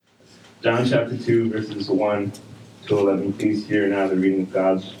John chapter 2, verses 1 to 11. Please hear now the reading of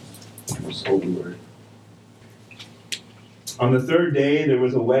God's most holy word. On the third day, there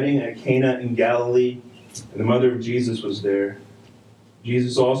was a wedding at Cana in Galilee, and the mother of Jesus was there.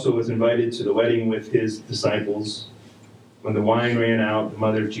 Jesus also was invited to the wedding with his disciples. When the wine ran out, the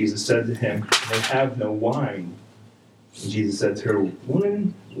mother of Jesus said to him, "They have no wine." And Jesus said to her,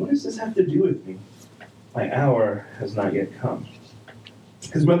 "Woman, what does this have to do with me? My hour has not yet come."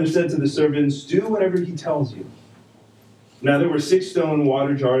 His mother said to the servants, "Do whatever he tells you." Now there were 6 stone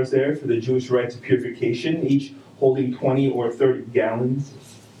water jars there for the Jewish rites of purification, each holding 20 or 30 gallons.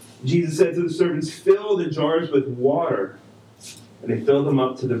 Jesus said to the servants, "Fill the jars with water." And they filled them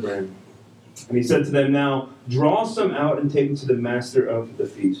up to the brim. And he said to them, "Now draw some out and take it to the master of the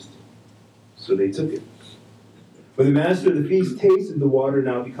feast." So they took it. When the master of the feast tasted the water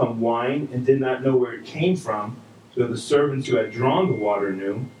now become wine and did not know where it came from, so the servants who had drawn the water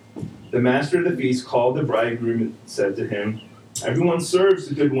knew, the master of the feast called the bridegroom and said to him, "Everyone serves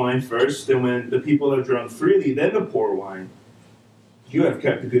the good wine first, and when the people are drunk freely, then the poor wine. You have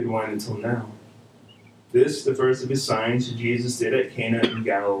kept the good wine until now." This, the first of his signs, Jesus did at Cana in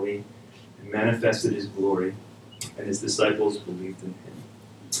Galilee, and manifested his glory, and his disciples believed in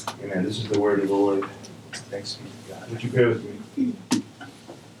him. Amen. This is the word of the Lord. Thanks be to God. Would you pray with me?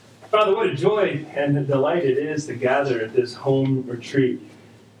 Father, what a joy and a delight it is to gather at this home retreat.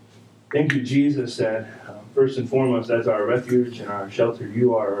 Thank you, Jesus, that first and foremost, as our refuge and our shelter,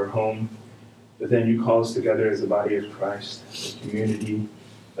 you are our home. But then you call us together as the body of Christ, the community,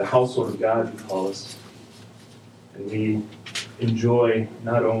 the household of God, you call us. And we enjoy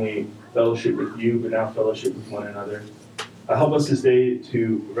not only fellowship with you, but now fellowship with one another. Help us this day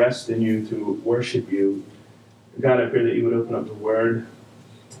to rest in you, to worship you. God, I pray that you would open up the word.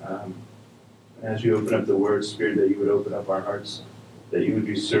 As you open up the word, Spirit, that you would open up our hearts, that you would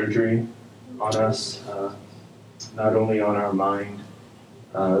do surgery on us, not only on our mind.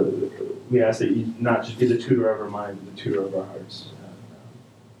 We ask that you not just be the tutor of our mind, but the tutor of our hearts.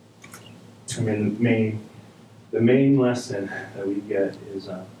 The main lesson that we get is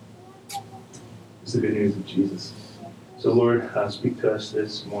the good news of Jesus. So, Lord, speak to us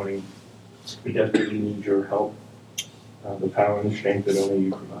this morning. We desperately need your help, the power and the strength that only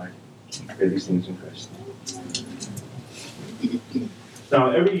you provide. I pray these things in Christ's name.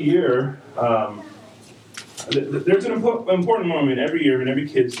 Now, every year, there's an important moment every year in every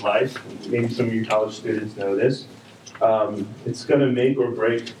kid's life. Maybe some of you college students know this. It's going to make or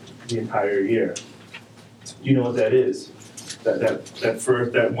break the entire year. You know what that is?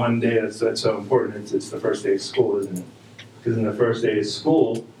 That one day that's so important. It's the first day of school, isn't it? Because in the first day of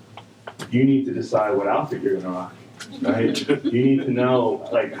school, you need to decide what outfit you're going to rock, right? You need to know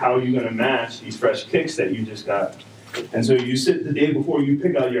how you're going to match these fresh kicks that you just got. And so you sit the day before, you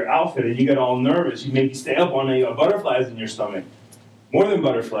pick out your outfit, and you get all nervous. You maybe stay up all night, you got butterflies in your stomach. More than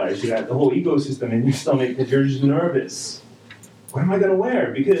butterflies, you got the whole ecosystem in your stomach because you're just nervous. What am I going to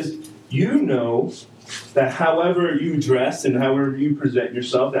wear? Because you know that however you dress and however you present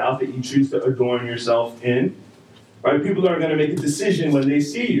yourself, the outfit you choose to adorn yourself in, right? People are going to make a decision when they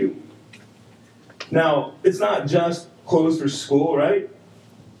see you. Now, it's not just clothes for school, right?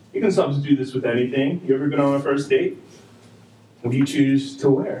 You can substitute this with anything. You ever been on a first date? What do you choose to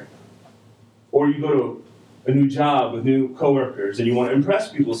wear? Or you go to a new job with new coworkers and you want to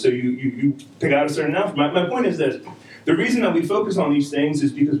impress people, so you pick out a certain outfit. My point is this. The reason that we focus on these things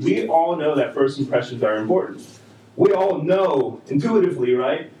is because we all know that first impressions are important. We all know intuitively,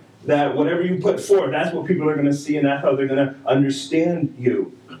 right, that whatever you put forth, that's what people are going to see and that's how they're going to understand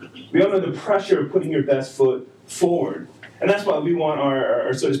you. We all know the pressure of putting your best foot forward. And that's why we want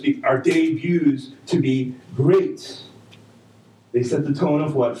our, so to speak, our debuts to be great. They set the tone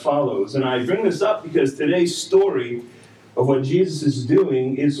of what follows. And I bring this up because today's story of what Jesus is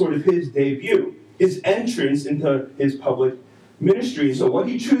doing is sort of his debut, his entrance into his public ministry. So what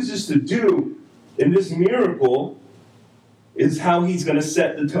he chooses to do in this miracle is how he's going to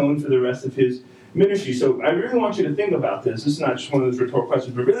set the tone for the rest of his ministry. So I really want you to think about this. This is not just one of those rhetorical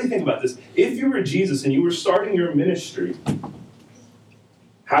questions, but really think about this. If you were Jesus and you were starting your ministry,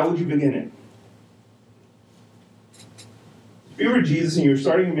 how would you begin it? If you were Jesus and you were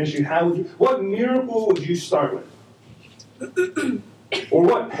starting your ministry, what miracle would you start with? Or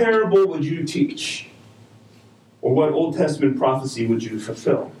what parable would you teach? Or what Old Testament prophecy would you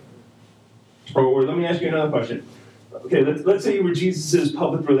fulfill? Or let me ask you another question. Okay, let's say you were Jesus'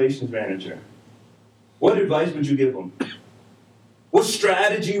 public relations manager. What advice would you give him? What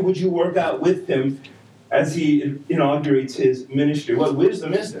strategy would you work out with him as he inaugurates his ministry? What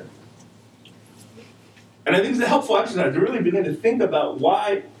wisdom is there? And I think it's a helpful exercise to really begin to think about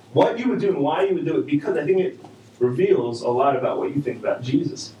why what you would do and why you would do it, because I think it reveals a lot about what you think about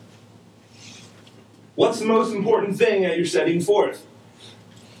Jesus. What's the most important thing that you're setting forth?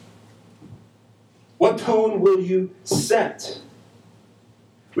 What tone will you set?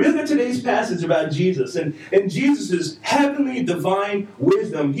 We look at today's passage about Jesus, and in Jesus' heavenly divine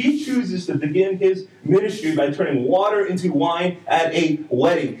wisdom, he chooses to begin his ministry by turning water into wine at a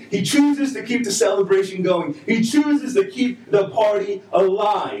wedding. He chooses to keep the celebration going. He chooses to keep the party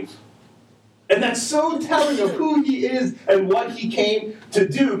alive. And that's so telling of who he is and what he came to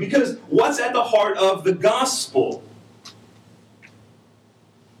do, because what's at the heart of the gospel?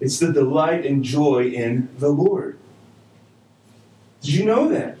 It's the delight and joy in the Lord. Did you know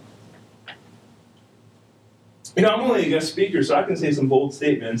that? I'm only a guest speaker, so I can say some bold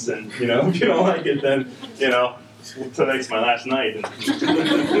statements, and, if you don't like it, then, tonight's my last night. And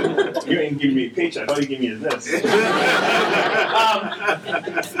you ain't giving me a paycheck. All you give me is this.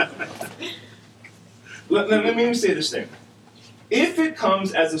 Let me say this thing. If it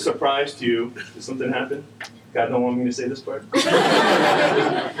comes as a surprise to you, did something happen? God don't want me to say this part?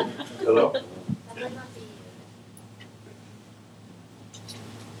 Hello?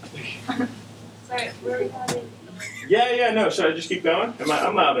 Sorry, we're having... Yeah, no. Should I just keep going?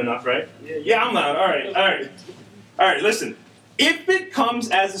 I'm loud enough, right? Yeah, I'm loud. All right, listen. If it comes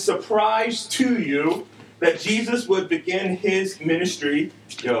as a surprise to you that Jesus would begin his ministry...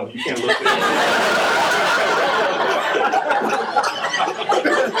 Yo, you can't look at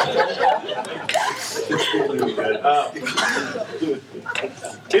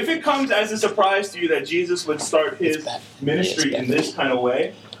If it comes as a surprise to you that Jesus would start his ministry in this kind of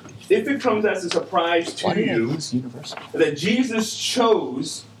way, if it comes as a surprise to you that Jesus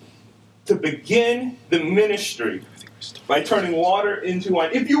chose to begin the ministry by turning water into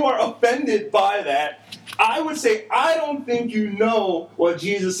wine, if you are offended by that, I would say, I don't think you know what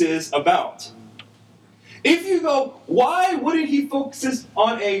Jesus is about. If you go, why wouldn't he focus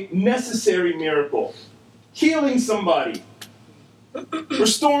on a necessary miracle? Healing somebody,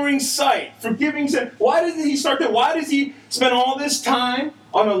 restoring sight, forgiving sin. Why doesn't he start there? Why does he spend all this time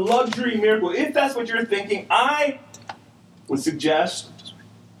on a luxury miracle? If that's what you're thinking, I would suggest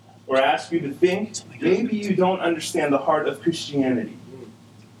or ask you to think, maybe you don't understand the heart of Christianity.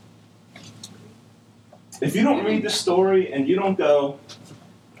 If you don't read the story and you don't go,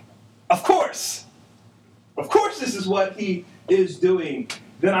 of course this is what he is doing,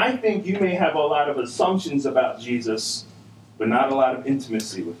 then I think you may have a lot of assumptions about Jesus, but not a lot of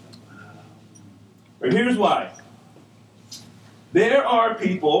intimacy with him. But here's why. There are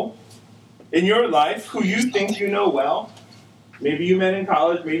people in your life who you think you know well. Maybe you met in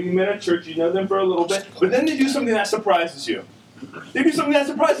college, maybe you met at church, you know them for a little bit, but then they do something that surprises you. They do something that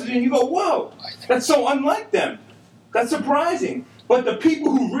surprises you and you go, whoa, that's so unlike them. That's surprising. But the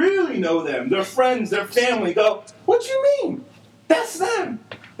people who really know them, their friends, their family, go, what you mean? That's them.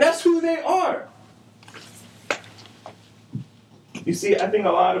 That's who they are. You see, I think a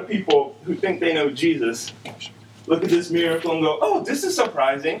lot of people who think they know Jesus look at this miracle and go, oh, this is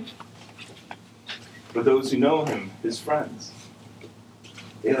surprising. But those who know him, his friends,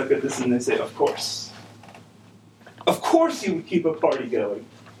 they look at this and they say, of course. Of course he would keep a party going.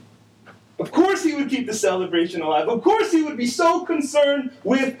 Of course he would keep the celebration alive. Of course he would be so concerned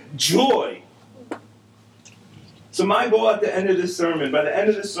with joy. So my goal at the end of this sermon, by the end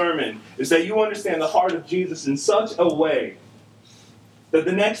of this sermon, is that you understand the heart of Jesus in such a way that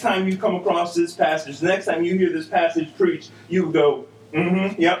the next time you come across this passage, the next time you hear this passage preached, you go,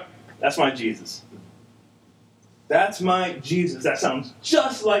 yep, that's my Jesus. That's my Jesus. That sounds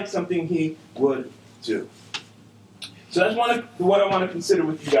just like something he would do. So that's what I want to consider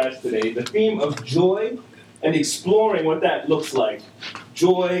with you guys today, the theme of joy and exploring what that looks like.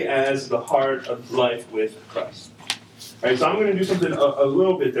 Joy as the heart of life with Christ. All right, so I'm going to do something a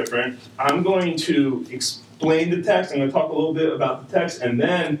little bit different. I'm going to explain the text. I'm going to talk a little bit about the text, and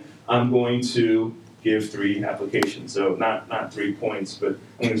then I'm going to give 3 applications. So not 3 points, but I'm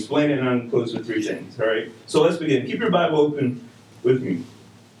going to explain it and I'm going to close with 3 things. All right, so let's begin. Keep your Bible open with me.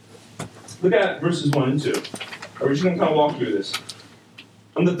 Look at verses 1 and 2. We're just going to kind of walk through this.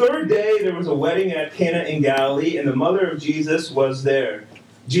 On the 3rd day, there was a wedding at Cana in Galilee, and the mother of Jesus was there.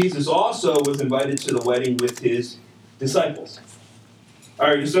 Jesus also was invited to the wedding with his disciples. All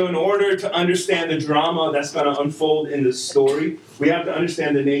right, so in order to understand the drama that's going to unfold in this story, we have to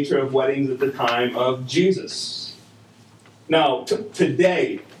understand the nature of weddings at the time of Jesus. Now,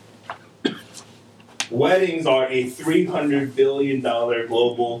 today, weddings are a $300 billion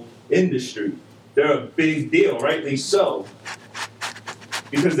global industry. They're a big deal, rightly so.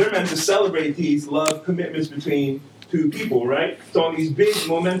 Because they're meant to celebrate these love commitments between to people, right? So on these big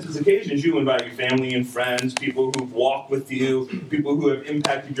momentous occasions, you invite your family and friends, people who've walked with you, people who have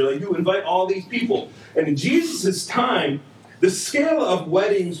impacted your life. You invite all these people. And in Jesus' time, the scale of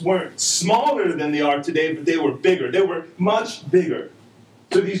weddings weren't smaller than they are today, but they were bigger. They were much bigger.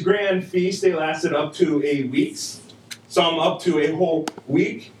 So these grand feasts, they lasted up to 8 weeks, some up to a whole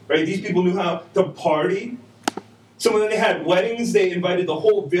week, right? These people knew how to party. So when they had weddings, they invited the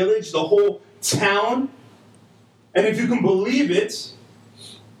whole village, the whole town. And if you can believe it,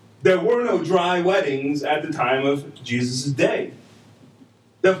 there were no dry weddings at the time of Jesus' day.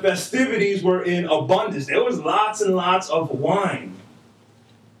 The festivities were in abundance. There was lots and lots of wine.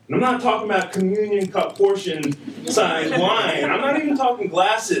 And I'm not talking about communion cup portion size wine. I'm not even talking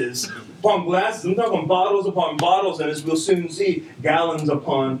glasses upon glasses. I'm talking bottles upon bottles, and as we'll soon see, gallons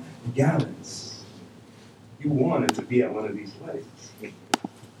upon gallons. You wanted to be at one of these weddings.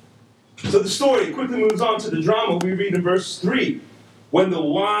 So the story quickly moves on to the drama. We read in verse 3, when the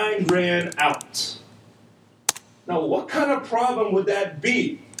wine ran out. Now, what kind of problem would that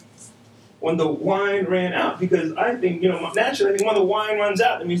be when the wine ran out? Because I think, naturally, I think when the wine runs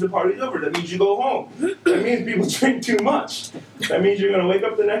out, that means the party's over. That means you go home. That means people drink too much. That means you're going to wake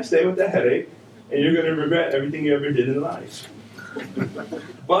up the next day with a headache, and you're going to regret everything you ever did in life.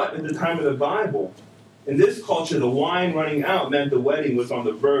 But at the time of the Bible, in this culture, the wine running out meant the wedding was on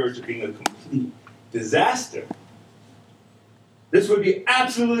the verge of being a complete disaster. This would be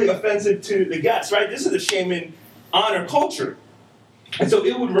absolutely offensive to the guests, right? This is a shame and honor culture. And so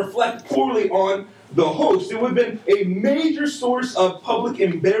it would reflect poorly on the host. It would have been a major source of public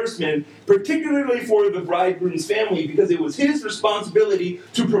embarrassment, particularly for the bridegroom's family, because it was his responsibility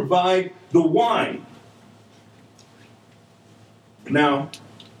to provide the wine. Now,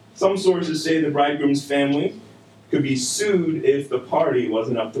 some sources say the bridegroom's family could be sued if the party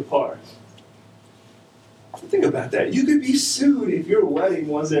wasn't up to par. Think about that. You could be sued if your wedding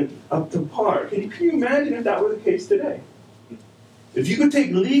wasn't up to par. Can you imagine if that were the case today? If you could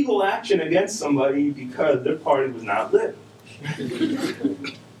take legal action against somebody because their party was not lit.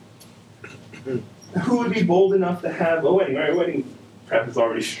 Who would be bold enough to have a wedding? Right? A wedding prep is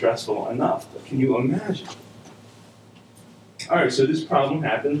already stressful enough. But can you imagine? All right, so this problem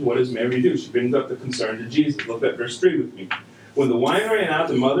happens. What does Mary do? She brings up the concern to Jesus. Look at verse 3 with me. When the wine ran out,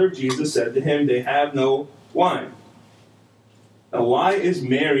 the mother of Jesus said to him, "They have no wine." Now, why is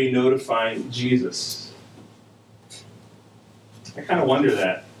Mary notifying Jesus? I kind of wonder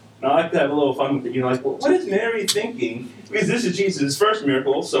that. And I like to have a little fun with it. What is Mary thinking? Because this is Jesus' first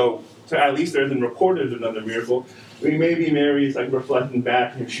miracle, so at least there isn't reported another miracle. Maybe Mary is reflecting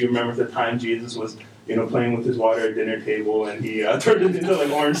back, and she remembers the time Jesus was playing with his water at dinner table, and he turned it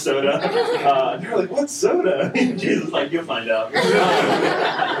into orange soda. They're like, "What soda?" And Jesus is like, "You'll find out."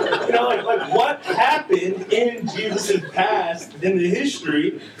 What happened in Jesus' past, in the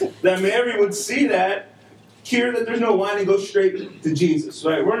history, that Mary would see that, hear that there's no wine, and go straight to Jesus,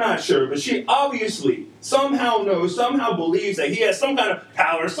 right? We're not sure, but she obviously somehow knows, somehow believes that he has some kind of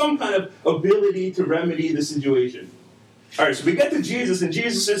power, some kind of ability to remedy the situation. All right, so we get to Jesus, and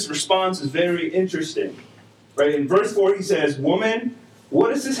Jesus' response is very interesting, right? In verse 4, he says, "Woman,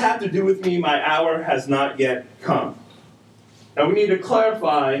 what does this have to do with me? My hour has not yet come." Now, we need to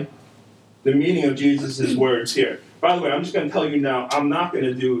clarify the meaning of Jesus' words here. By the way, I'm just going to tell you now, I'm not going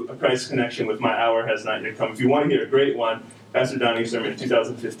to do a Christ connection with "my hour has not yet come." If you want to hear a great one, Pastor Donnie's sermon in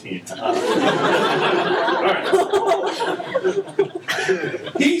 2015. All right.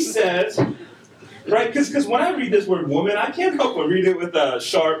 He says, right, because when I read this word "woman," I can't help but read it with a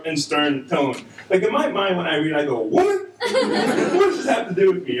sharp and stern tone. In my mind, when I read it, I go, "Woman? What does this have to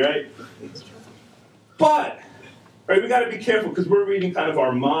do with me," right? But, right, we got to be careful because we're reading kind of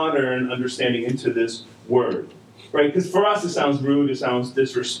our modern understanding into this word. Right, because for us it sounds rude, it sounds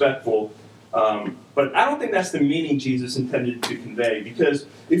disrespectful, but I don't think that's the meaning Jesus intended to convey. Because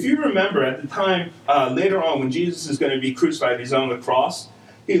if you remember, at the time, later on, when Jesus is going to be crucified, he's on the cross,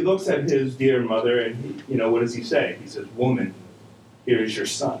 he looks at his dear mother, and what does he say? He says, "Woman, here is your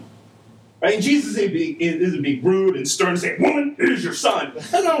son." Right, and Jesus isn't being rude and stern, saying, "Woman, here is your son."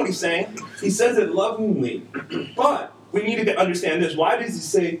 That's not what he's saying. He says it lovingly. But we need to understand this. Why does he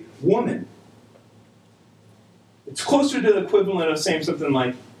say "woman"? It's closer to the equivalent of saying something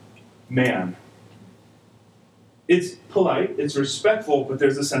like "man." It's polite, it's respectful, but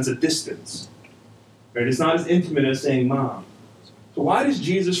there's a sense of distance. Right? It's not as intimate as saying "mom." So why does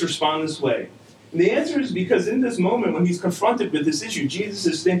Jesus respond this way? And the answer is because in this moment, when he's confronted with this issue, Jesus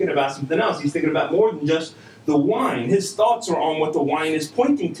is thinking about something else. He's thinking about more than just the wine. His thoughts are on what the wine is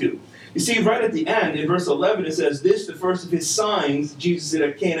pointing to. You see, right at the end, in verse 11, it says, "This, the first of his signs, Jesus did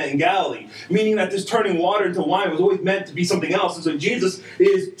at Cana in Galilee." Meaning that this turning water into wine was always meant to be something else. And so Jesus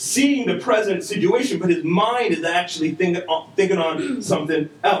is seeing the present situation, but his mind is actually thinking on something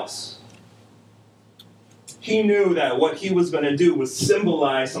else. He knew that what he was going to do was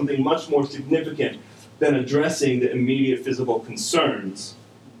symbolize something much more significant than addressing the immediate physical concerns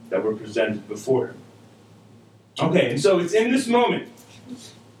that were presented before him. Okay, and so it's in this moment.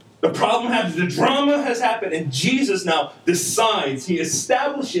 The problem happens, the drama has happened, and Jesus now decides, he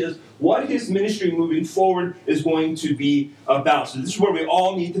establishes what his ministry moving forward is going to be about. So this is where we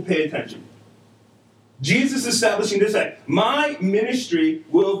all need to pay attention. Jesus establishing this fact: my ministry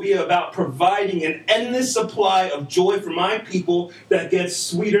will be about providing an endless supply of joy for my people that gets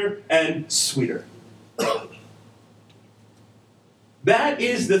sweeter and sweeter. That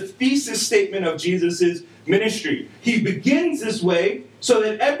is the thesis statement of Jesus' ministry. He begins this way so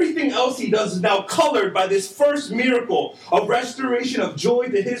that everything else he does is now colored by this first miracle of restoration of joy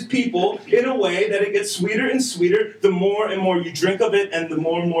to his people in a way that it gets sweeter and sweeter the more and more you drink of it and the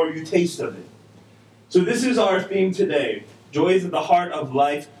more and more you taste of it. So this is our theme today. Joy is at the heart of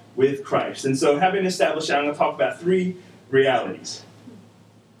life with Christ. And so having established that, I'm going to talk about 3 realities.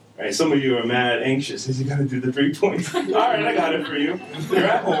 All right, some of you are mad anxious. Is he going to do the 3 points? All right, I got it for you. You're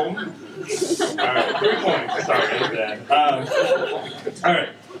at home. All right, 3 points. Sorry for that. All right,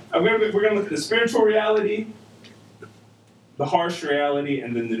 we're going to look at the spiritual reality, the harsh reality,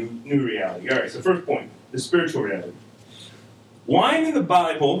 and then the new reality. All right, so first point, the spiritual reality. Wine in the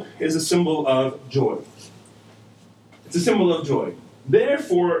Bible is a symbol of joy. It's a symbol of joy.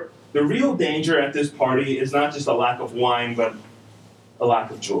 Therefore, the real danger at this party is not just a lack of wine, but a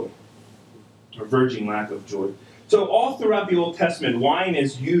lack of joy, a verging lack of joy. So all throughout the Old Testament, wine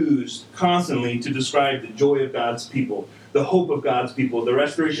is used constantly to describe the joy of God's people, the hope of God's people, the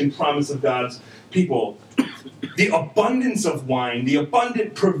restoration promise of God's people. The abundance of wine, the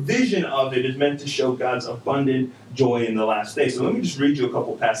abundant provision of it is meant to show God's abundant joy in the last day. So let me just read you a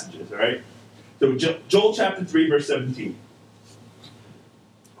couple passages, all right? So Joel chapter 3, verse 17.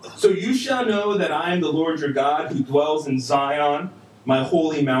 "So you shall know that I am the Lord your God who dwells in Zion, my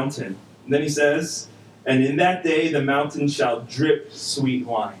holy mountain." And then he says, "And in that day the mountain shall drip sweet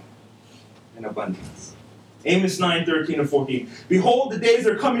wine in abundance." Amos 9, 13 and 14. "Behold, the days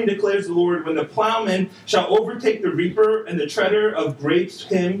are coming, declares the Lord, when the plowman shall overtake the reaper and the treader of grapes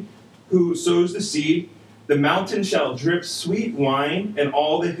him who sows the seed. The mountain shall drip sweet wine, and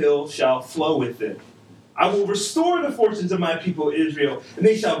all the hills shall flow with it. I will restore the fortunes of my people Israel, and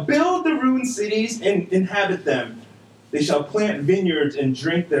they shall build the ruined cities and inhabit them. They shall plant vineyards and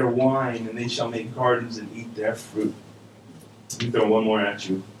drink their wine, and they shall make gardens and eat their fruit." Let me throw one more at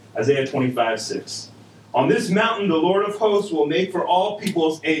you. Isaiah 25, 6. "On this mountain the Lord of hosts will make for all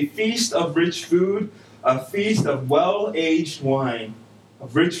peoples a feast of rich food, a feast of well-aged wine,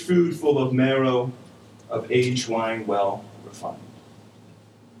 of rich food full of marrow, of aged wine well refined."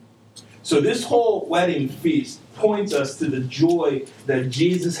 So this whole wedding feast points us to the joy that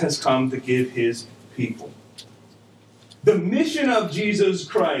Jesus has come to give his people. The mission of Jesus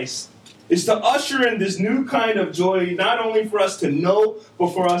Christ is to usher in this new kind of joy, not only for us to know, but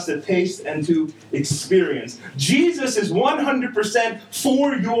for us to taste and to experience. Jesus is 100%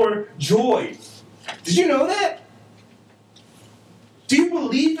 for your joy. Did you know that? Do you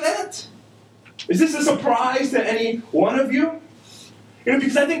believe that? Is this a surprise to any one of you?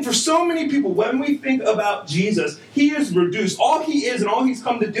 Because I think for so many people, when we think about Jesus, he is reduced. All he is and all he's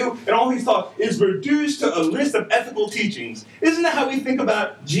come to do and all he's taught is reduced to a list of ethical teachings. Isn't that how we think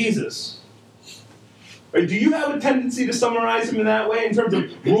about Jesus? Right? Do you have a tendency to summarize him in that way in terms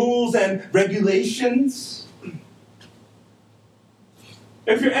of rules and regulations?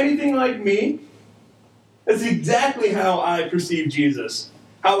 If you're anything like me, that's exactly how I perceive Jesus,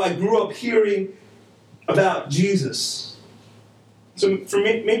 how I grew up hearing about Jesus. So for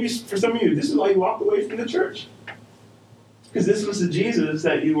me, maybe for some of you, this is why you walked away from the church. Because this was the Jesus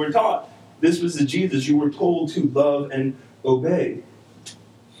that you were taught. This was the Jesus you were told to love and obey.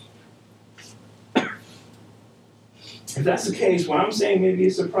 If that's the case, what I'm saying may be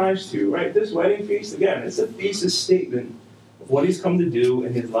a surprise to you, right? This wedding feast, again, it's a thesis statement of what he's come to do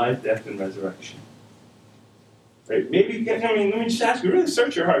in his life, death, and resurrection. Right? Maybe, let me just ask you, really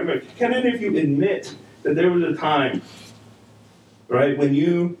search your heart. Right? Can any of you admit that there was a time, right, when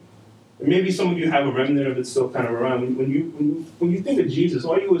you, maybe some of you have a remnant of it still kind of around, when you think of Jesus,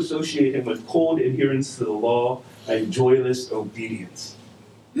 all you associate him with cold adherence to the law and joyless obedience.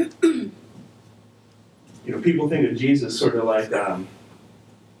 People think of Jesus sort of like, you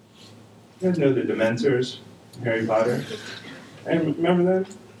guys know the Dementors, Harry Potter? And remember them?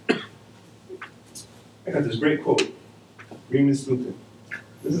 I got this great quote. Remus Lupin.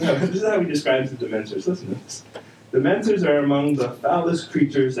 This is how he describes the Dementors. Listen to this. Dementors are among the foulest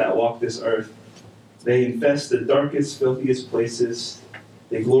creatures that walk this earth. They infest the darkest, filthiest places.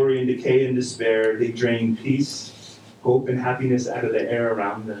 They glory in decay and despair. They drain peace, hope, and happiness out of the air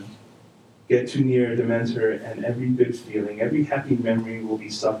around them. Get too near a Dementor, and every good feeling, every happy memory will be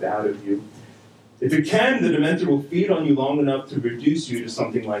sucked out of you. If it can, the Dementor will feed on you long enough to reduce you to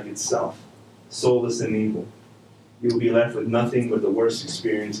something like itself, soulless and evil. You will be left with nothing but the worst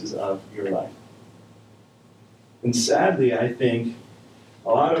experiences of your life. And sadly, I think a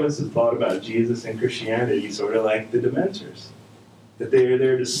lot of us have thought about Jesus and Christianity sort of like the Dementors. That they are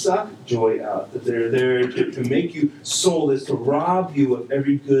there to suck joy out, that they're there to make you soulless, to rob you of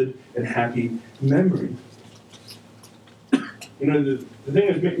every good and happy memory. You know, the thing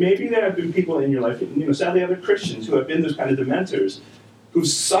is, maybe there have been people in your life, sadly other Christians who have been those kind of Dementors, who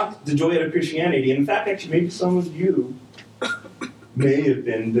sucked the joy out of Christianity. And in fact, actually, maybe some of you may have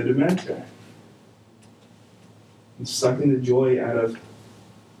been the Dementor. And sucking the joy out of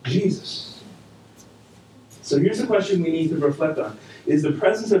Jesus. So here's the question we need to reflect on. Is the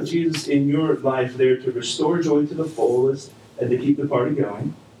presence of Jesus in your life there to restore joy to the fullest and to keep the party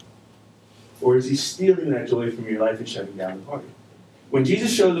going? Or is he stealing that joy from your life and shutting down the party? When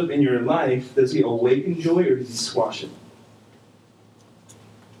Jesus shows up in your life, does he awaken joy or does he squash it?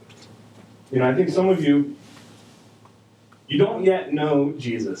 I think some of you don't yet know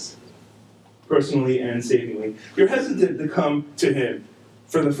Jesus personally and savingly. You're hesitant to come to him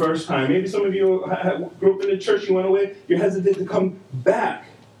for the first time. Maybe some of you grew up in the church, you went away. You're hesitant to come back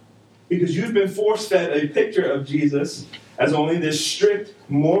because you've been force-fed a picture of Jesus as only this strict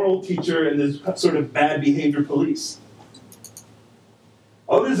moral teacher and this sort of bad behavior police.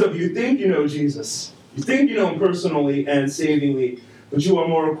 Others of you think you know Jesus. You think you know him personally and savingly, but you are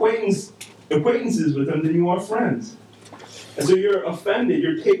more acquaintances with him than you are friends. And so you're offended,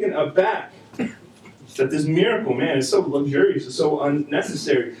 you're taken aback that this miracle, man, is so luxurious, it's so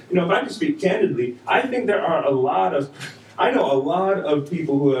unnecessary. If I could speak candidly, I think I know a lot of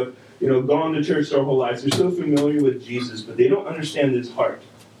people who have, gone to church their whole lives. They're so familiar with Jesus, but they don't understand his heart.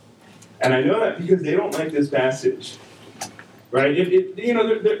 And I know that because they don't like this passage, right?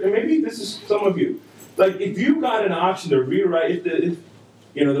 Maybe this is some of you. Like, if you got an option to rewrite, if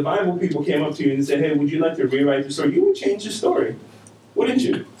the Bible people came up to you and said, hey, would you like to rewrite the story? You would change the story, wouldn't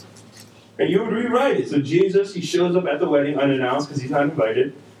you? And you would rewrite it. So Jesus, he shows up at the wedding unannounced because he's not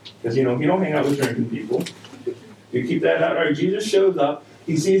invited. Because, he don't hang out with drinking people. You keep that out. All right, Jesus shows up.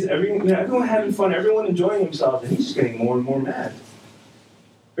 He sees everyone having fun, everyone enjoying themselves, and he's just getting more and more mad.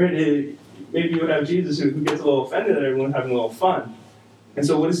 Maybe you would have Jesus who gets a little offended at everyone having a little fun. And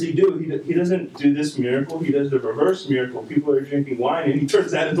so what does he do? He doesn't do this miracle. He does the reverse miracle. People are drinking wine, and he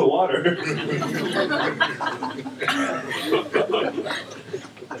turns that into water.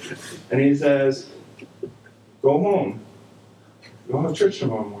 And he says, go home. You'll have church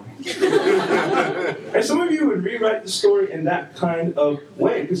tomorrow morning. And some of you would rewrite the story in that kind of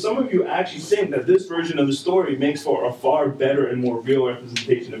way, because some of you actually think that this version of the story makes for a far better and more real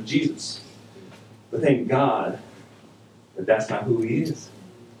representation of Jesus. But thank God that that's not who he is.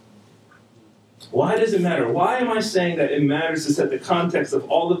 Why does it matter? Why am I saying that it matters to set the context of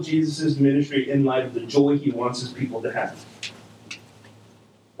all of Jesus' ministry in light of the joy he wants his people to have?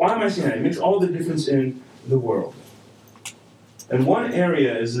 Why am I saying that? It makes all the difference in the world. And one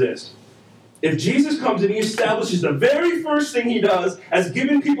area is this. If Jesus comes and he establishes the very first thing he does as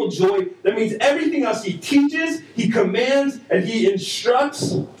giving people joy, that means everything else he teaches, he commands, and he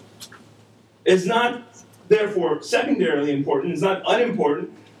instructs is not, therefore, secondarily important, it's not unimportant,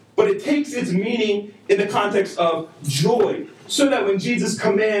 but it takes its meaning in the context of joy. So that when Jesus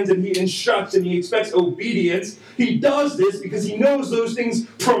commands and he instructs and he expects obedience, he does this because he knows those things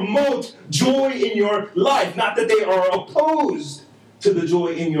promote joy in your life, not that they are opposed to the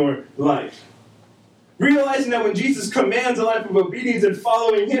joy in your life. Realizing that when Jesus commands a life of obedience and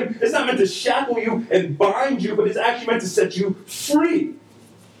following him, it's not meant to shackle you and bind you, but it's actually meant to set you free.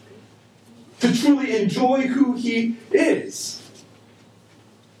 To truly enjoy who he is.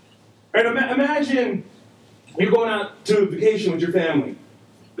 Right, imagine you're going out to vacation with your family.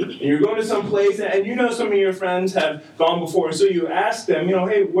 And you're going to some place, and some of your friends have gone before. So you ask them,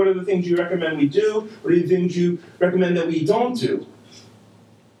 hey, what are the things you recommend we do? What are the things you recommend that we don't do?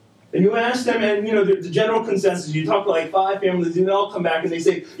 And you ask them, and the general consensus, you talk to like 5 families, and they all come back and they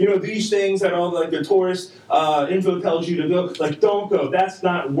say, these things that all the tourist info tells you to go, don't go. That's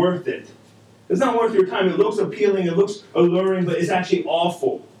not worth it. It's not worth your time. It looks appealing, it looks alluring, but it's actually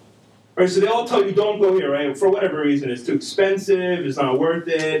awful. Right, so they all tell you don't go here, right? For whatever reason, it's too expensive, it's not worth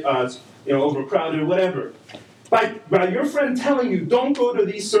it, it's overcrowded, whatever. By your friend telling you don't go to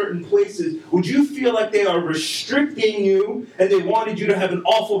these certain places, would you feel like they are restricting you and they wanted you to have an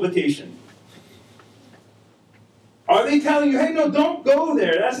awful vacation? Are they telling you, hey, no, don't go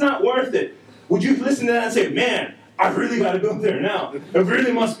there, that's not worth it? Would you listen to that and say, man, I really got to go there now. It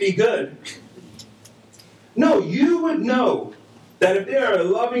really must be good. No, you would know that if they are a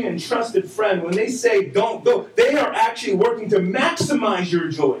loving and trusted friend, when they say don't go, they are actually working to maximize your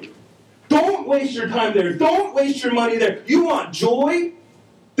joy. Don't waste your time there. Don't waste your money there. You want joy?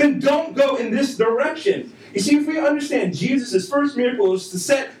 Then don't go in this direction. You see, if we understand Jesus' first miracle is to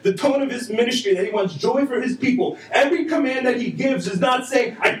set the tone of his ministry, that he wants joy for his people. Every command that he gives is not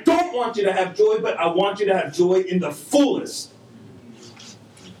saying, I don't want you to have joy, but I want you to have joy in the fullest.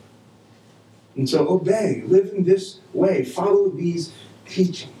 And so obey, live in this way, follow these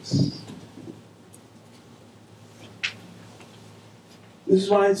teachings. This is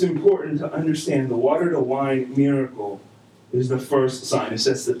why it's important to understand the water to wine miracle is the first sign. It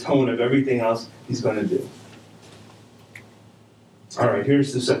sets the tone of everything else he's going to do. All right,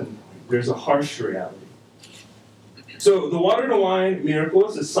 here's the second point. There's a harsh reality. So the water to wine miracle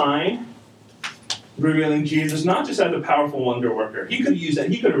is a sign revealing Jesus not just as a powerful wonder worker. He could have used that.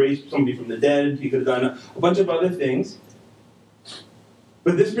 He could have raised somebody from the dead. He could have done a bunch of other things.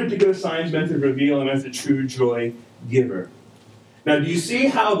 But this particular sign is meant to reveal him as a true joy giver. Now, do you see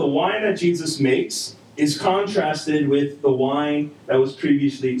how the wine that Jesus makes is contrasted with the wine that was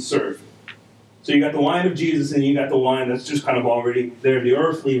previously served? So you got the wine of Jesus and you got the wine that's just kind of already there, the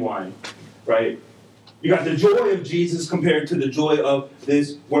earthly wine, right? You got the joy of Jesus compared to the joy of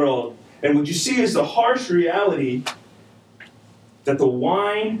this world. And what you see is the harsh reality that the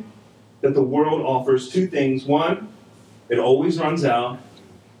wine that the world offers two things. One, it always runs out.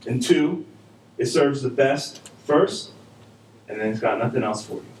 And two, it serves the best first, and then it's got nothing else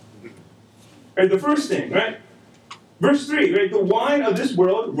for you. Right, the first thing, right? Verse 3, right? The wine of this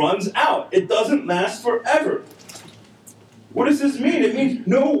world runs out. It doesn't last forever. What does this mean? It means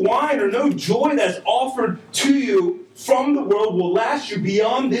no wine or no joy that's offered to you from the world will last you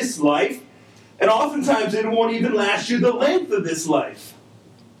beyond this life, and oftentimes it won't even last you the length of this life.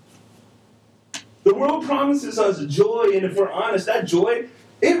 The world promises us joy, and if we're honest, that joy,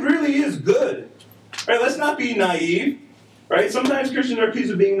 it really is good. Right? Let's not be naive. Right? Sometimes Christians are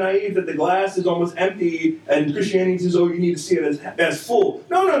accused of being naive, that the glass is almost empty, and Christianity says, oh, you need to see it as full.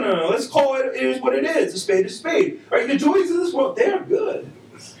 No. Let's call it is what it is. A spade is a spade. Right? The joys of this world, they are good.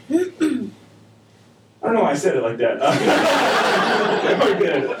 I don't know why I said it like that. They are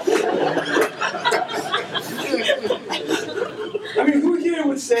good. I mean, who here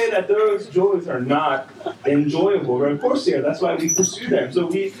would say that those joys are not enjoyable? Right? Of course they are. That's why we pursue them. So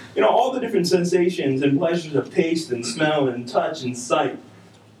we, all the different sensations and pleasures of taste and smell and touch and sight,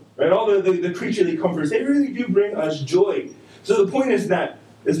 right? All the creaturely comforts, they really do bring us joy. So the point is that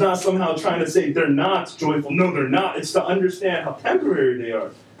it's not somehow trying to say they're not joyful. No, they're not. It's to understand how temporary they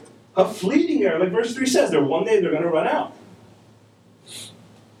are, how fleeting they are. Like verse 3 says, one day they're going to run out.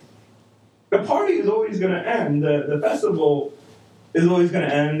 The party is always going to end. The festival is always going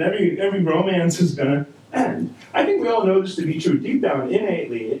to end. Every romance is going to end. I think we all know this to be true. Deep down,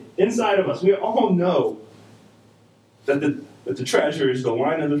 innately, inside of us, we all know that the treasure is the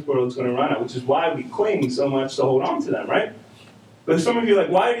wine of this world is going to run out, which is why we cling so much to hold on to them, right? But some of you are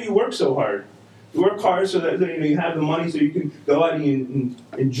like, why do you work so hard? You work hard so that you have the money so you can go out and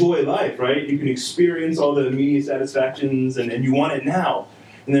enjoy life, right? You can experience all the immediate satisfactions and you want it now.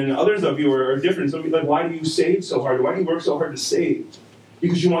 And then others of you are different. Some of you are like, why do you save so hard? Why do you work so hard to save?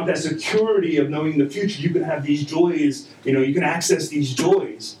 Because you want that security of knowing the future. You can have these joys. You can access these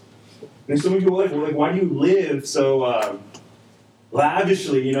joys. And some of you are like, why do you live so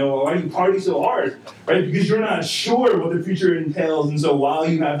lavishly? Why do you party so hard? Right? Because you're not sure what the future entails. And so while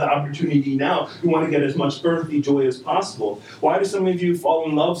you have the opportunity now, you want to get as much earthly joy as possible. Why do some of you fall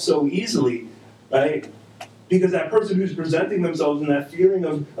in love so easily? Right? Because that person who's presenting themselves in that feeling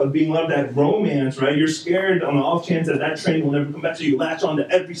of being loved, that romance, right? You're scared on the off chance that train will never come back, so you latch on to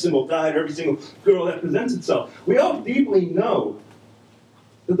every single guy, every single girl that presents itself. We all deeply know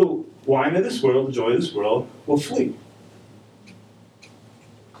that the wine of this world, the joy of this world, will flee.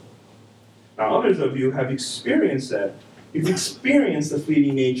 Now, others of you have experienced that. You've experienced the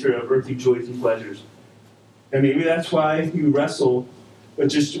fleeting nature of earthly joys and pleasures. And maybe that's why you wrestle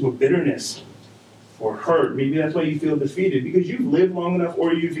with bitterness or hurt. Maybe that's why you feel defeated, because you've lived long enough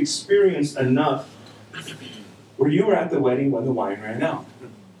or you've experienced enough where you were at the wedding when the wine ran out.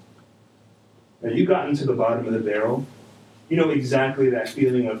 Now, you got into the bottom of the barrel. You know exactly that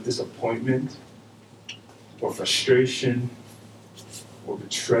feeling of disappointment or frustration or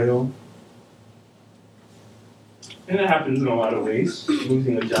betrayal. And it happens in a lot of ways.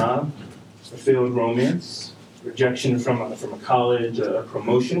 Losing a job, a failed romance, rejection from a college, a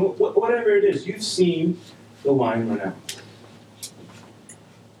promotion, whatever it is. You've seen the wine run out.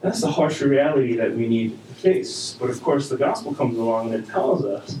 That's the harsh reality that we need to face. But of course, the gospel comes along and it tells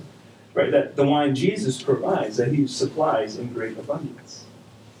us, right, that the wine Jesus provides, that he supplies in great abundance.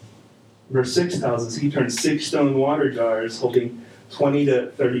 Verse 6 tells us he turned 6 stone water jars holding 20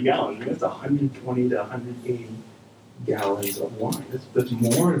 to 30 gallons. That's 120 to 180 gallons of wine. That's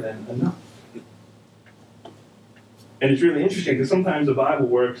more than enough. And it's really interesting because sometimes the Bible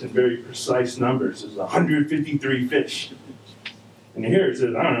works in very precise numbers. There's 153 fish. And here it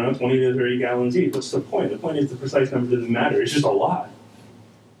says, I don't know, 20 to 30 gallons each. What's the point? The point is the precise number doesn't matter. It's just a lot.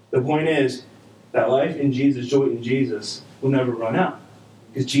 The point is that life in Jesus, joy in Jesus, will never run out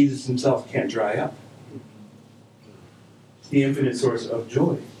because Jesus himself can't dry up. It's the infinite source of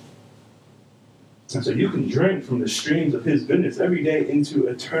joy. And so you can drink from the streams of his goodness every day into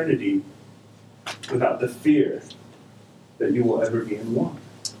eternity without the fear that you will ever be in want.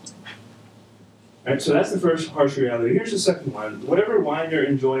 Right, so that's the first harsh reality. Here's the second one. Whatever wine you're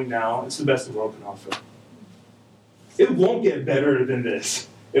enjoying now, it's the best the world can offer. It won't get better than this.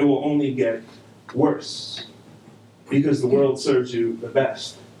 It will only get worse. Because the world serves you the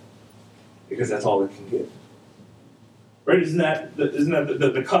best. Because that's all it can give. Right? Isn't that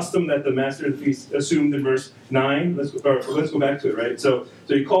the custom that the master of the feast assumed in verse 9? Let's go back to it, right? So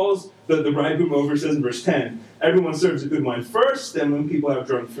he calls the bridegroom over, says in verse 10, everyone serves the good wine first, then when people have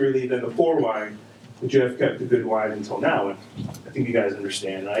drunk freely, then the poor wine, but you have kept the good wine until now. And I think you guys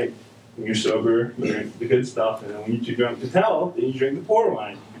understand, right? When you're sober, you drink the good stuff, and then when you're too drunk to tell, then you drink the poor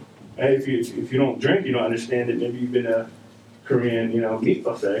wine. Right? If you don't drink, you don't understand it. Maybe you've been a Korean, meat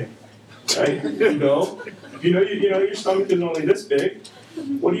buffet, right? You go, your stomach is only this big.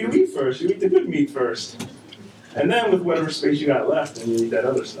 What do you eat first? You eat the good meat first, and then with whatever space you got left, then you eat that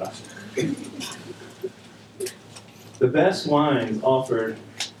other stuff. The best wines offered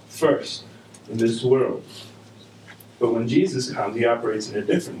first in this world. But when Jesus comes, he operates in a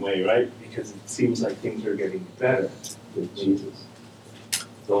different way, right? Because it seems like things are getting better with Jesus.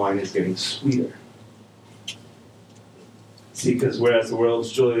 The wine is getting sweeter. See, because whereas the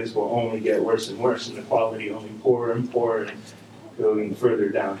world's joys will only get worse and worse, and the quality only poorer and poorer, and going further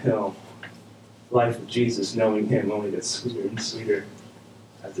downhill, life with Jesus, knowing him, only gets sweeter and sweeter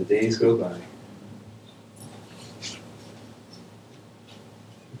as the days go by.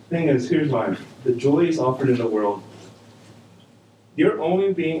 The thing is, here's mine. The joy is offered in the world. You're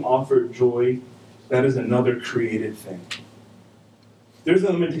only being offered joy that is another created thing. There's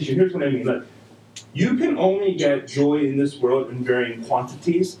a limitation. Here's what I mean. Look, you can only get joy in this world in varying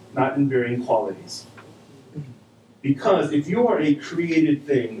quantities, not in varying qualities. Because if you are a created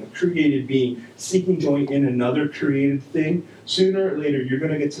thing, a created being, seeking joy in another created thing, sooner or later you're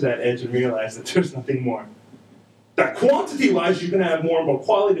going to get to that edge and realize that there's nothing more. That quantity-wise you're going to have more, but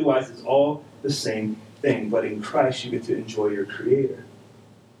quality-wise it's all the same thing. But in Christ you get to enjoy your Creator.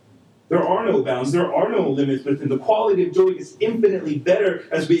 There are no bounds, there are no limits within. The quality of joy is infinitely better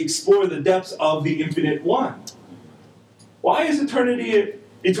as we explore the depths of the infinite one. Why is eternity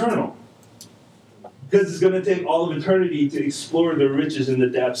eternal? Because it's going to take all of eternity to explore the riches and the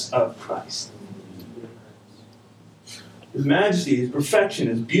depths of Christ. His majesty, his perfection,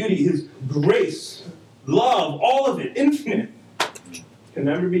 his beauty, his grace, love, all of it, infinite, can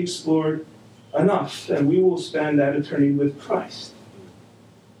never be explored enough. And we will spend that eternity with Christ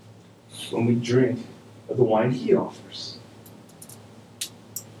when we drink of the wine he offers.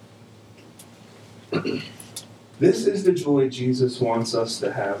 This is the joy Jesus wants us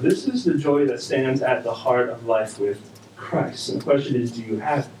to have. This is the joy that stands at the heart of life with Christ. And the question is, do you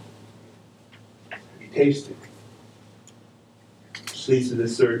have it? Have you tasted it? Which leads to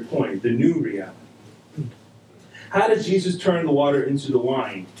this third point, the new reality. How does Jesus turn the water into the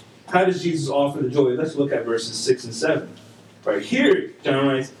wine? How does Jesus offer the joy? Let's look at verses 6 and 7. Right here, John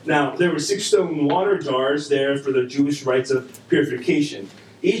writes, now there were 6 stone water jars there for the Jewish rites of purification,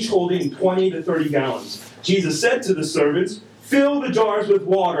 each holding 20 to 30 gallons. Jesus said to the servants, fill the jars with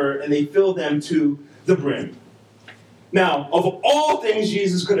water, and they filled them to the brim. Now, of all things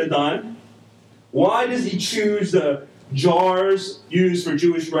Jesus could have done, why does he choose the jars used for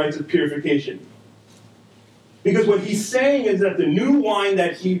Jewish rites of purification? Because what he's saying is that the new wine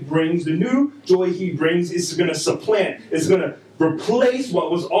that he brings, the new joy he brings, is going to supplant, is going to replace what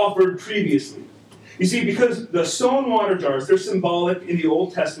was offered previously. You see, because the stone water jars, they're symbolic in the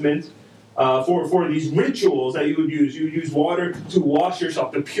Old Testament for these rituals that you would use. You would use water to wash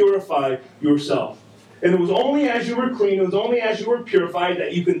yourself, to purify yourself. And it was only as you were clean, it was only as you were purified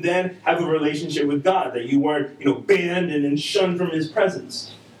that you could then have a relationship with God, that you weren't, banned and shunned from his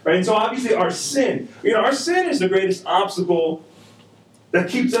presence. Right? And so obviously our sin is the greatest obstacle that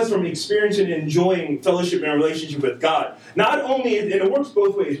keeps us from experiencing and enjoying fellowship and relationship with God. Not only, and it works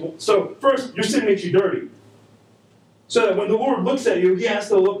both ways. So first, your sin makes you dirty. So that when the Lord looks at you, he has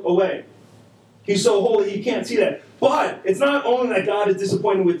to look away. He's so holy, he can't see that. But it's not only that God is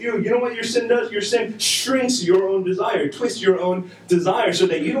disappointed with you. You know what your sin does? Your sin shrinks your own desire, twists your own desire so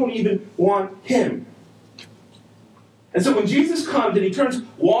that you don't even want him. And so when Jesus comes and he turns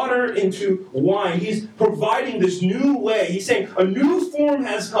water into wine, he's providing this new way. He's saying, a new form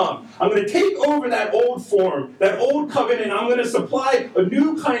has come. I'm going to take over that old form, that old covenant, and I'm going to supply a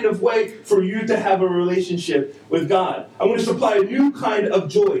new kind of way for you to have a relationship with God. I'm going to supply a new kind of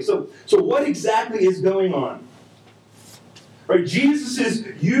joy. So what exactly is going on? Right? Jesus is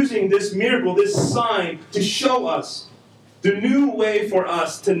using this miracle, this sign, to show us the new way for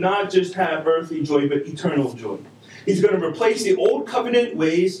us to not just have earthly joy, but eternal joy. He's going to replace the old covenant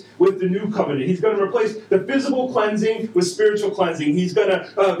ways with the new covenant. He's going to replace the physical cleansing with spiritual cleansing. He's going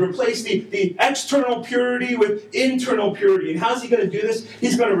to replace the external purity with internal purity. And how's he going to do this?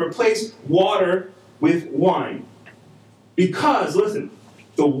 He's going to replace water with wine. Because, listen,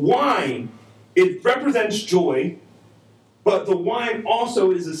 the wine, it represents joy, but the wine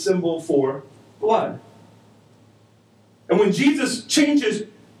also is a symbol for blood. And when Jesus changes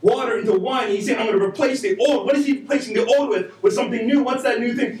water into wine, he's saying, I'm going to replace the old. What is he replacing the old with? With something new. What's that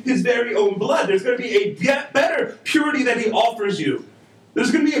new thing? His very own blood. There's going to be a better purity that he offers you. There's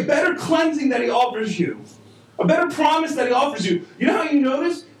going to be a better cleansing that he offers you. A better promise that he offers you. You know how you know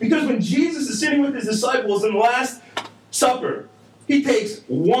this? Because when Jesus is sitting with his disciples in the Last Supper, he takes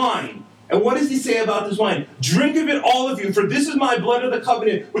wine. And what does he say about this wine? Drink of it, all of you, for this is my blood of the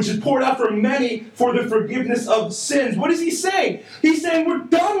covenant, which is poured out for many for the forgiveness of sins. What is he saying? He's saying, we're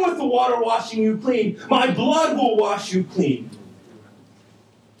done with the water washing you clean. My blood will wash you clean.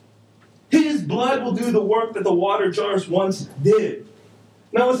 His blood will do the work that the water jars once did.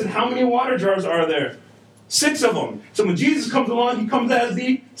 Now listen, how many water jars are there? 6 of them. So when Jesus comes along, he comes as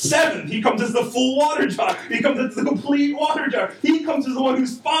the 7th. He comes as the full water jar. He comes as the complete water jar. He comes as the one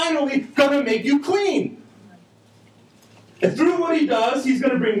who's finally going to make you clean. And through what he does, he's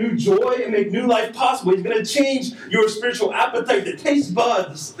going to bring new joy and make new life possible. He's going to change your spiritual appetite, the taste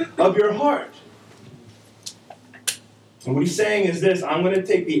buds of your heart. And what he's saying is this: I'm going to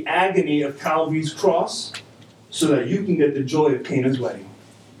take the agony of Calvary's cross so that you can get the joy of Cana's wedding.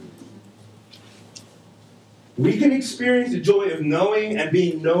 We can experience the joy of knowing and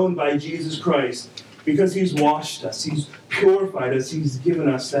being known by Jesus Christ because he's washed us, he's purified us, he's given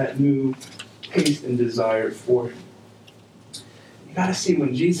us that new taste and desire for him. You got to see,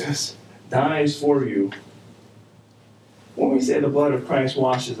 when Jesus dies for you, when we say the blood of Christ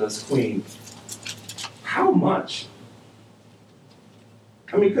washes us clean, how much?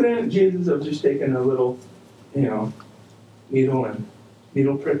 I mean, couldn't Jesus have just taken a little, needle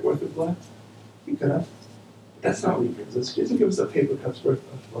prick worth of blood? He could have. That's not what he gives us. He doesn't give us a paper cup's worth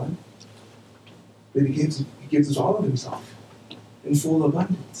of blood. But he gives us all of himself in full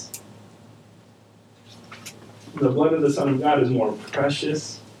abundance. The blood of the Son of God is more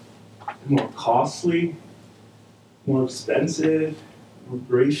precious, more costly, more expensive, more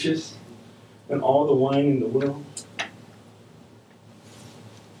gracious than all the wine in the world.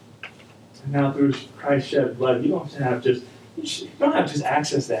 And now through Christ's shed blood, you don't have just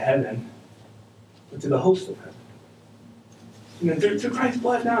access to heaven, but to the host of heaven. Through Christ's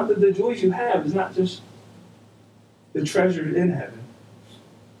blood now, the joys you have is not just the treasure in heaven,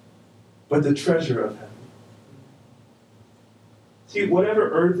 but the treasure of heaven. See, whatever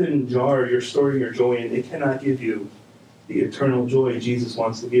earthen jar you're storing your joy in, it cannot give you the eternal joy Jesus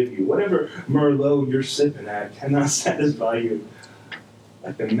wants to give you. Whatever Merlot you're sipping at cannot satisfy you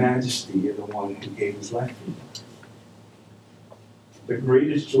like the majesty of the one who gave his life for you. The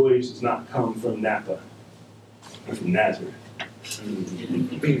greatest joys does not come from Napa, but from Nazareth.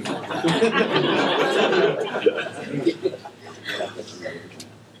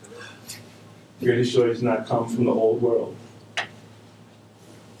 The greatest joy does not come from the old world,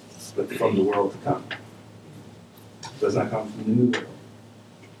 but from the world to come. It does not come from the new world,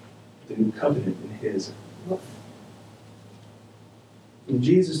 the new covenant in his love. When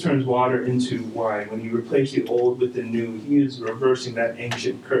Jesus turns water into wine, when he replaces the old with the new, he is reversing that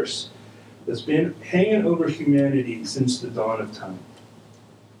ancient curse that's been hanging over humanity since the dawn of time.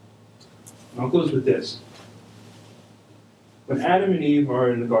 And I'll close with this. When Adam and Eve are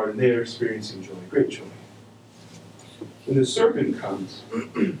in the garden, they are experiencing joy, great joy. When the serpent comes,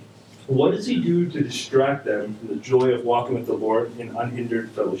 What does he do to distract them from the joy of walking with the Lord in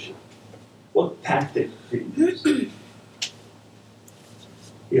unhindered fellowship? What tactic did he use?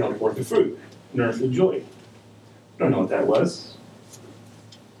 He held forth the fruit, an earthly joy. I don't know what that was.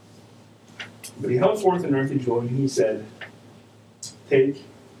 But he held forth an earthly joy, and he said, take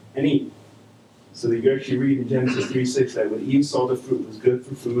and eat. So that you actually read in Genesis 3:6 that when Eve saw the fruit was good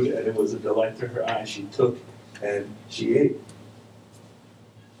for food and it was a delight to her eyes, she took and she ate.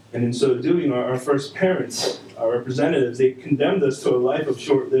 And in so doing, our first parents, our representatives, they condemned us to a life of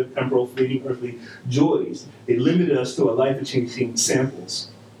short-lived, temporal, fleeting, earthly joys. They limited us to a life of chasing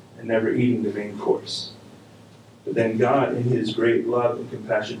samples and never eating the main course. But then God, in his great love and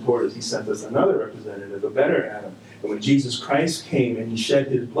compassion toward us, he sent us another representative, a better Adam. And when Jesus Christ came and he shed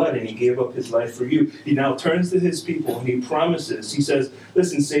his blood and he gave up his life for you, he now turns to his people and he promises, he says,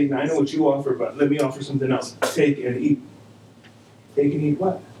 listen, Satan, I know what you offer, but let me offer something else. Take and eat. Take and eat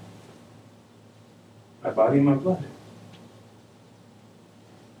what? My body and my blood.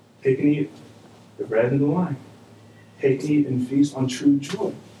 Take and eat the bread and the wine. Take and eat and feast on true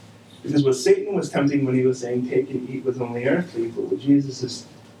joy. Because what Satan was tempting when he was saying take and eat was only earthly, but what Jesus is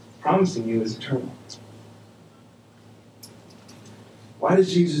promising you is eternal. Why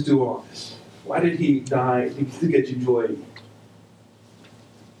does Jesus do all this? Why did he die to get you joy?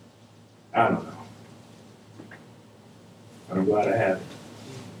 I don't know. But I'm glad I have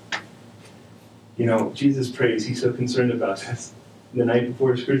it. You know, Jesus prays, he's so concerned about this. The night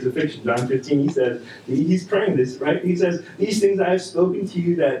before his crucifixion, John 15, he says, he's praying this, right? He says, these things I have spoken to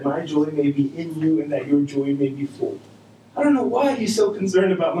you that my joy may be in you and that your joy may be full. I don't know why he's so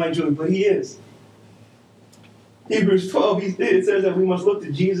concerned about my joy, but he is. Hebrews 12, it says that we must look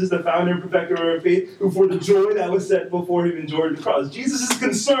to Jesus, the founder and perfecter of our faith, who for the joy that was set before him endured the cross. Jesus is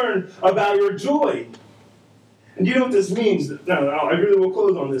concerned about your joy. And do you know what this means? No, I really will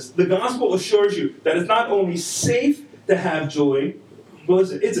close on this. The gospel assures you that it's not only safe to have joy, but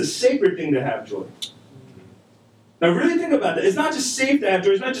it's a sacred thing to have joy. Now really think about that. It's not just safe to have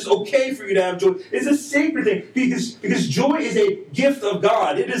joy. It's not just okay for you to have joy. It's a sacred thing because joy is a gift of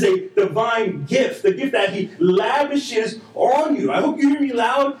God. It is a divine gift, the gift that he lavishes on you. I hope you hear me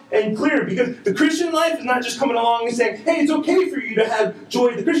loud and clear because the Christian life is not just coming along and saying, hey, it's okay for you to have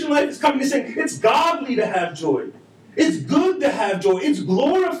joy. The Christian life is coming and saying, it's godly to have joy. It's good to have joy. It's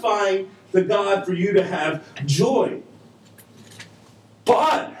glorifying the God for you to have joy.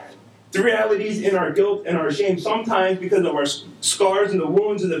 But the reality is in our guilt and our shame, sometimes because of our scars and the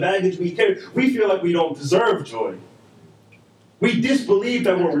wounds and the baggage we carry, we feel like we don't deserve joy. We disbelieve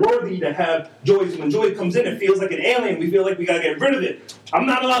that we're worthy to have joy. So when joy comes in, it feels like an alien. We feel like we got to get rid of it. I'm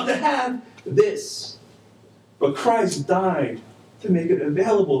not allowed to have this. But Christ died to make it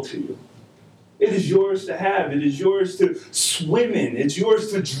available to you. It is yours to have. It is yours to swim in. It's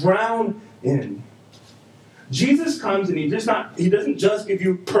yours to drown in. Jesus comes and he doesn't just give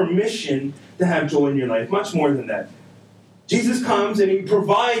you permission to have joy in your life, much more than that. Jesus comes and he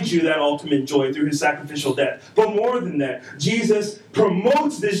provides you that ultimate joy through his sacrificial death. But more than that, Jesus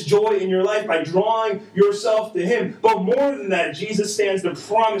promotes this joy in your life by drawing yourself to him. But more than that, Jesus stands to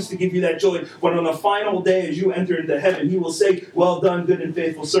promise to give you that joy when on the final day as you enter into heaven, he will say, well done, good and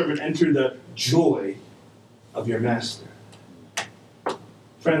faithful servant, enter the joy of your master.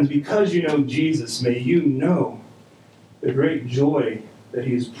 Friends, because you know Jesus, may you know the great joy that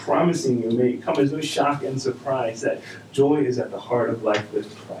he is promising you may come as no shock and surprise that joy is at the heart of life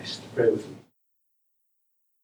with Christ. Pray with me.